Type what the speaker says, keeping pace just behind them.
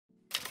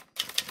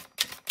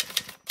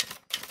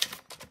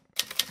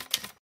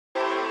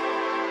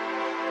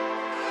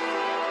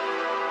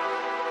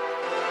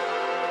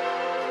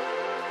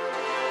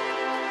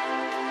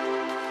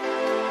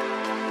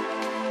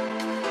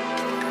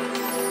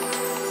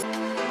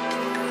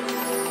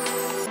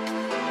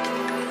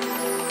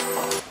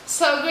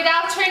So, good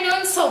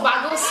afternoon. So,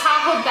 bagong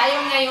sahod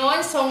tayo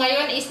ngayon. So,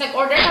 ngayon is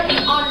nag-order kami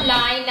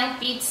online ng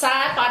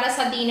pizza para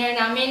sa dinner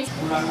namin.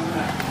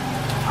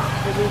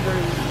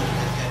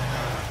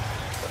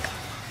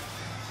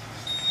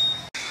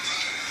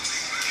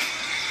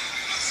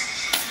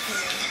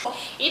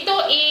 Ito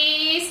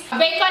is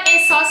bacon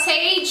and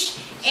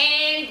sausage.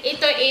 And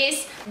ito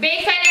is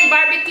bacon and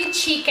barbecue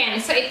chicken.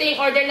 So, ito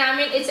yung order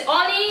namin. It's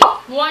only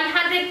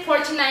 149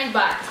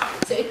 baht.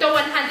 So, ito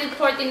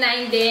 149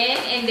 din.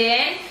 And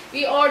then,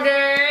 we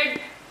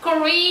ordered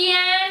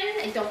Korean,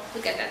 ito,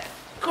 look at that.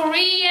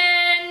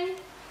 Korean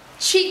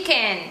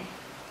chicken.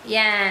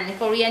 Yan,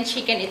 Korean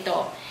chicken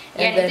ito.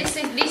 Yan, this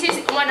is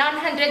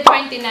 129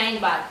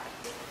 baht.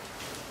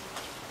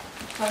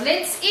 So,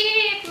 let's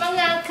eat,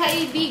 mga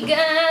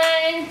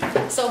kaibigan.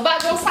 So,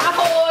 bagong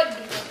sahod.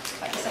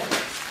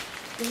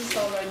 This is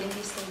over, then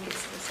this thing is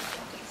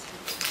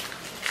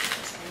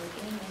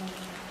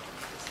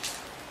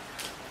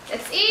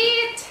let's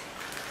eat.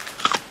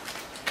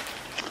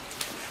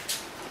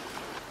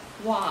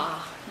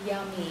 Wow,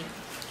 yummy.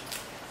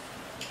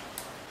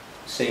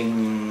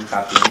 Same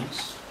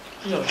toppings?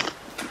 No.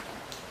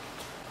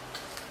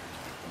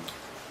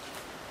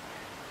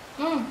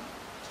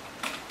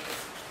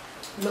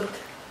 Look.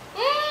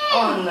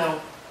 Oh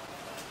no.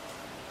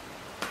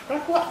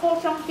 Nakuha ko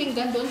siyang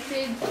pinggan doon,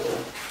 Fred.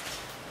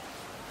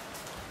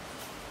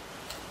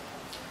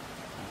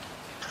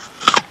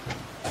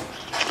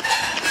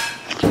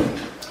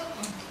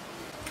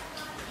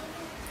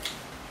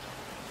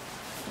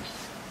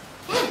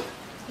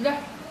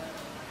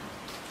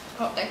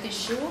 Oh, that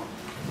tissue.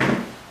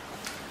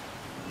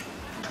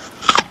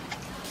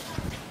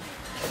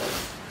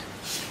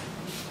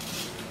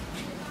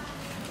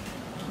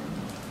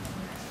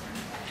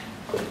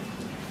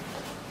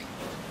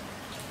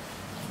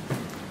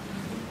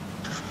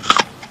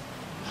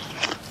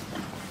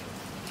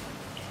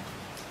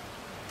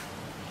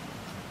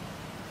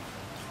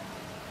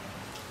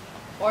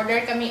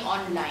 Order kami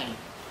online.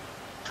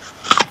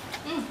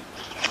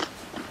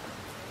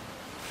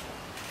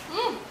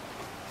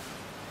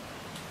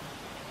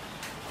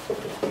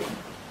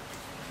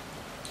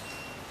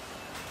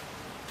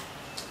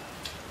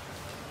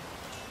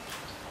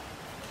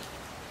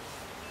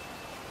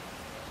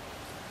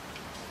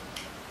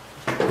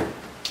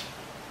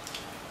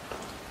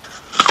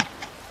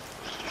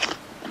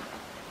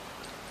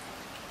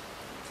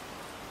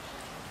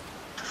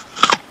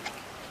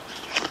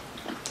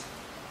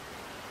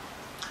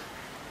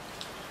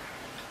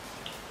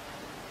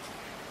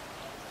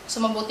 So,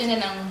 mabuti na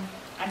lang,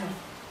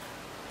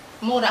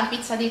 mura ang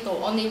pizza dito.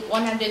 Only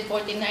 149,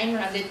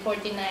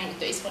 149.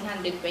 Ito is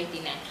 129.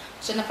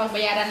 So,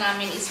 napagbayaran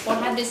namin is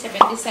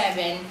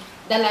 477.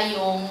 Dala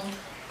yung,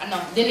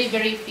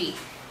 delivery fee.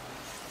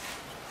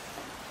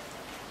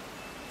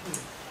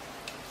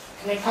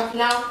 Can I cut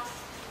now?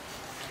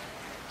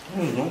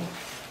 No.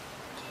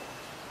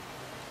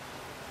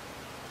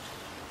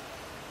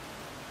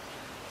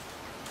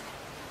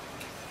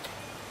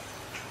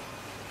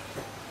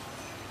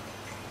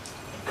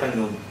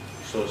 Ano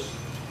sauce?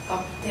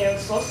 Cocktail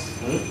sauce.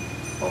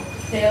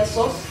 Cocktail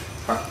sauce.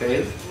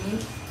 Cocktail?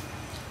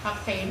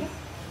 Cocktail.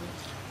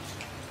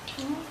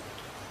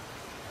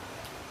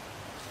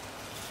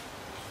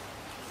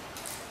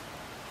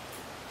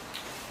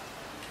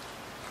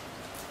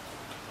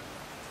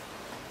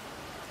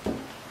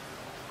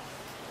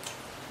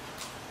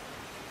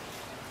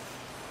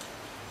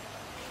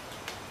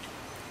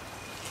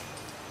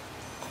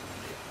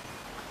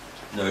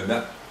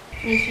 Nada.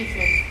 May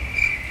seafood.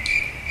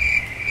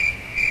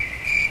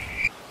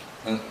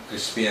 Ang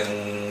crispy ang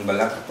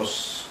balat,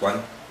 tapos kwan.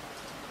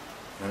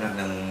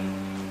 Ng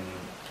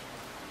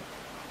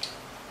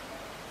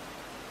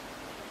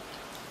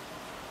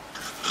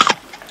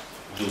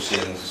juicy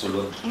ang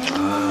susulod.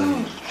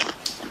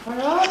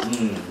 Harap.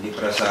 Hindi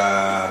para sa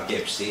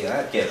KFC,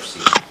 KFC.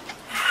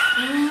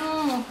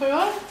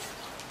 Harap.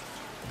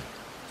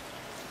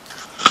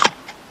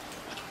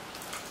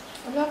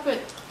 I love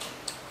it.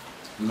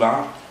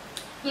 Diba?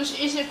 This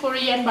is a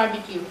Korean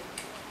barbecue.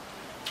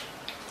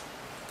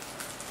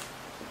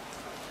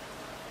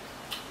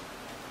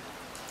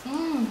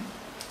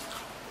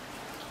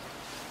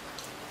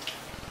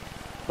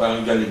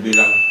 Parang Jollibee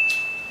lang.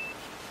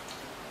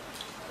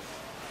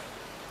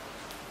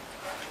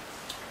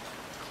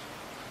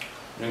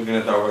 Yung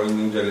tinatawag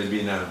ng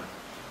Jollibee na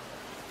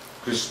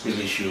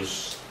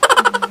crispy-licious,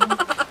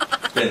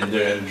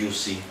 tender and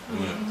juicy.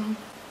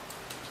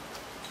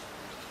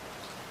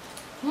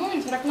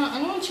 Sarap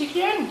ng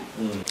chicken.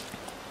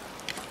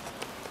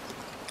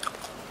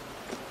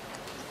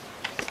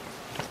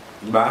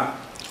 Diba?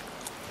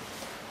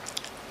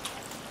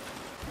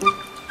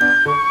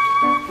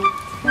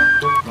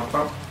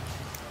 Mapap.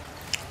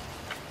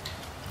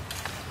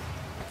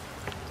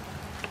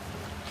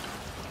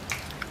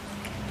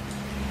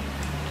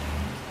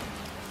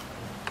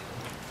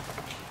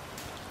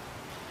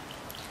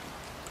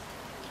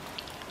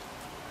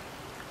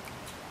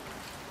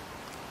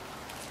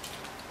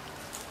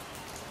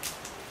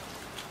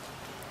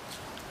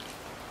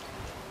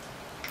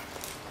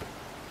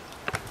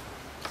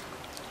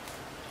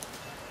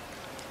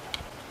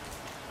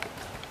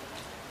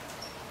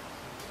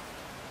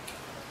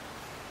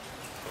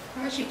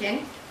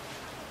 chicken.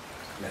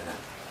 Yan na.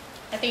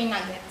 Ito yung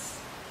nuggets.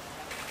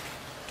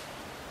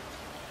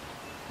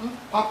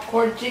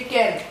 Popcorn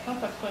chicken. Ang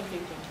popcorn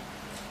chicken.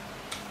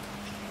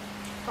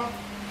 Oh.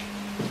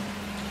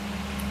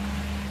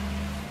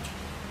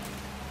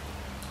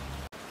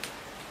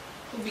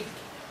 Tubig.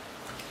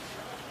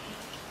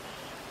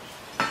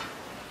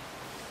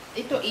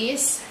 Ito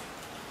is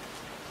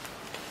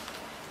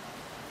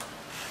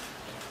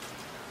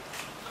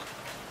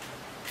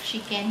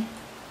chicken,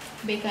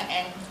 bacon,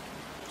 and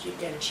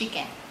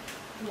chicken.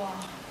 Wow.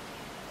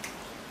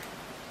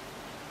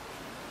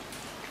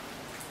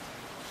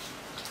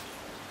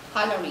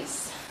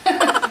 Calories.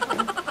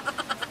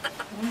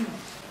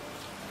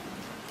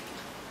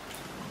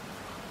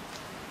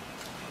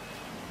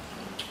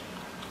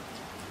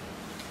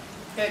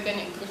 Kaya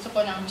ganun, gusto ko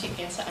ng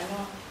chicken sa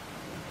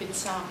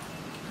pizza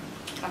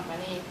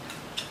company.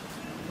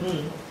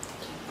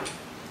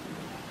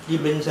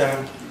 Even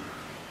sa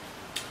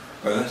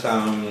kaya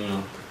sa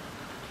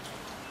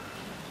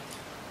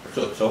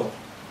sotso,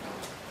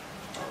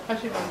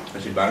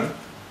 kasiban,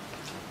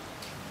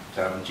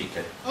 sa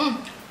chicken.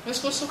 Mas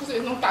gusto ko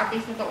itong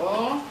toppings nito,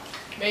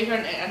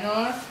 bacon and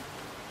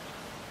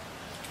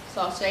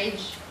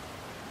sausage.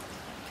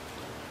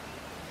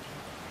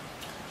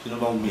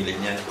 Sino ba umili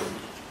niyan?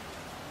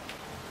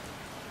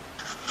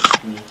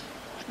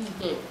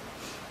 Hindi.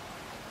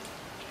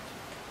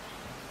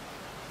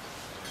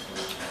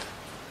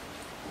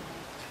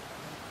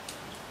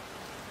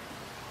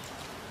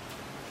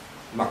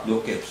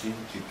 McDo, KFC,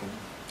 chicken.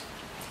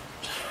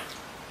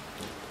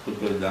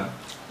 Food lang.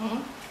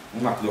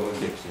 McDo at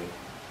KFC.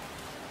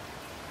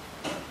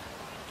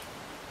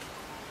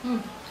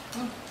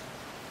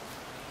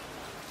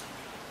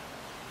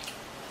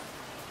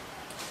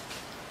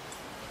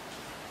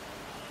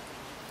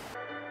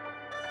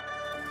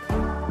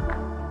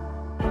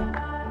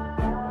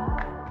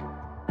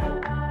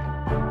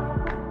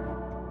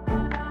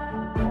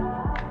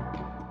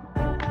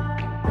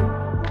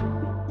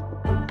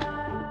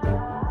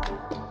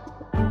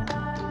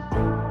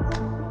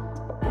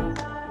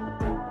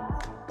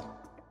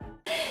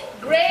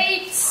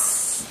 Grapes!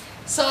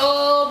 So,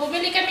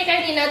 bumili kami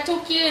kanina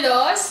 2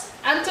 kilos.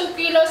 Ang 2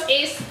 kilos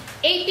is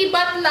 80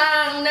 baht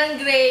lang ng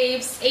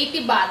grapes.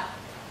 80 baht.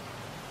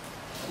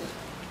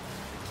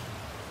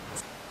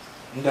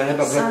 Ang dami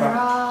pa.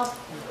 Sarap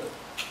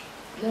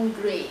ng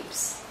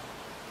grapes.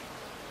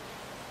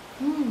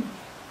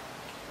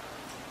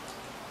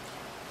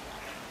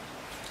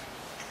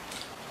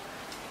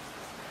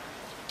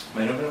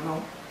 Mayroon pa naman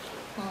ako.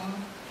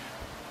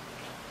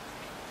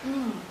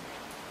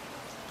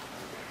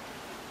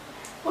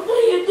 What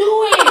are you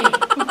doing?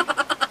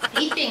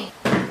 Eating.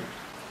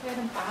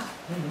 Meron pa?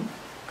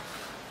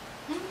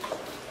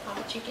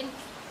 Ako chicken.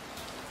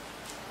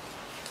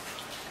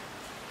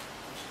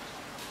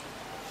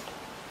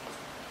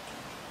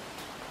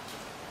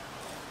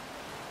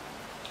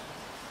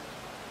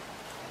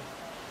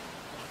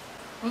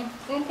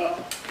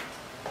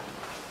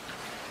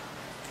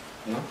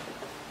 No?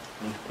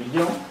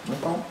 Video? Ano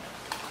pa?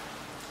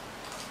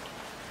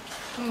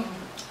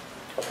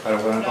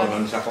 Parang walang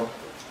tolerance ako.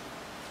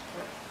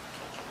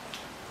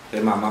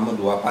 Kaya mama mo,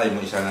 2 pa,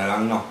 mo isa na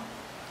lang, no?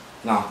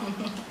 No?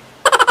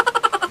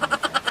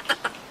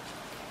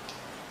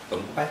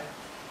 Tungko pa.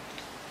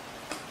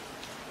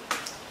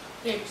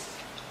 Grapes.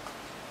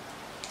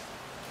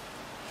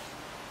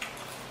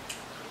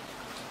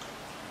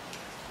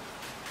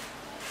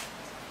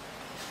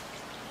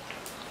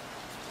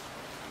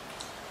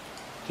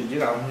 Sige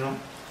lang, no?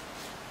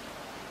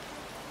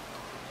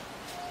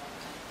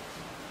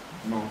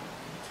 No.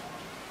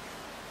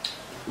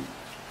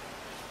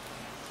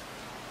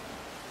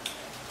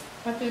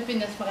 Sa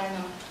Pilipinas, marami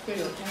ng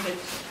kilo ng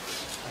grapes.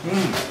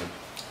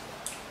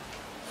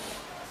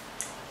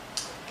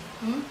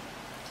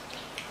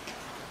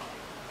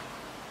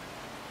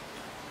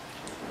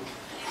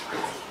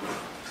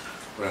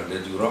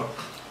 €100.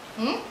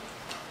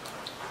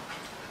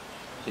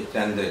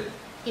 600.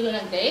 Kilo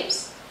ng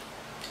grapes?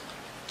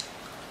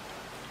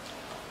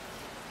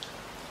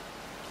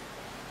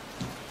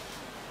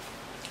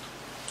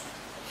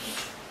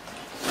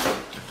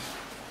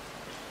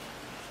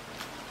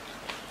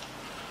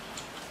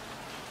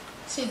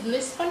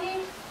 Seedless pa niya.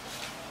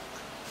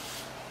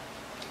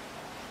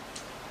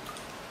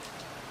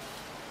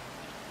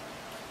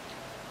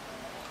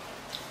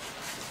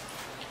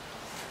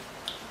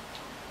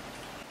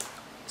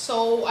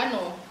 So,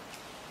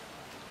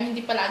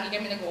 hindi palagi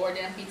kami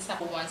nag-order ng pizza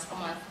kung once a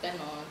month,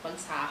 gano'n, pag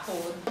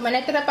sahod.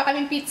 Manatira pa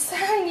kami pizza,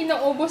 hindi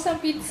naubos ang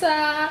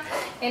pizza.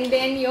 And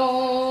then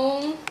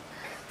yung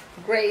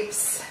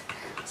grapes.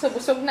 So,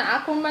 busog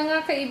na akong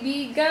mga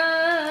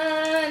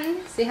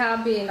kaibigan. Si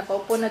Habi,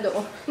 nakaupo na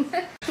doon.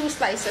 2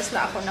 slices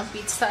na ako ng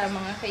pizza,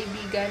 mga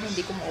kaibigan.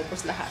 Hindi ko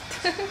maubos lahat.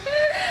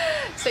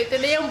 So, ito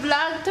na yung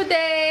vlog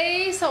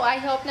today. So,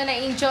 I hope na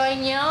na-enjoy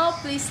nyo.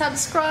 Please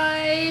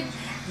subscribe.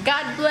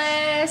 God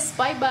bless.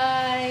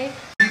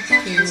 Bye-bye.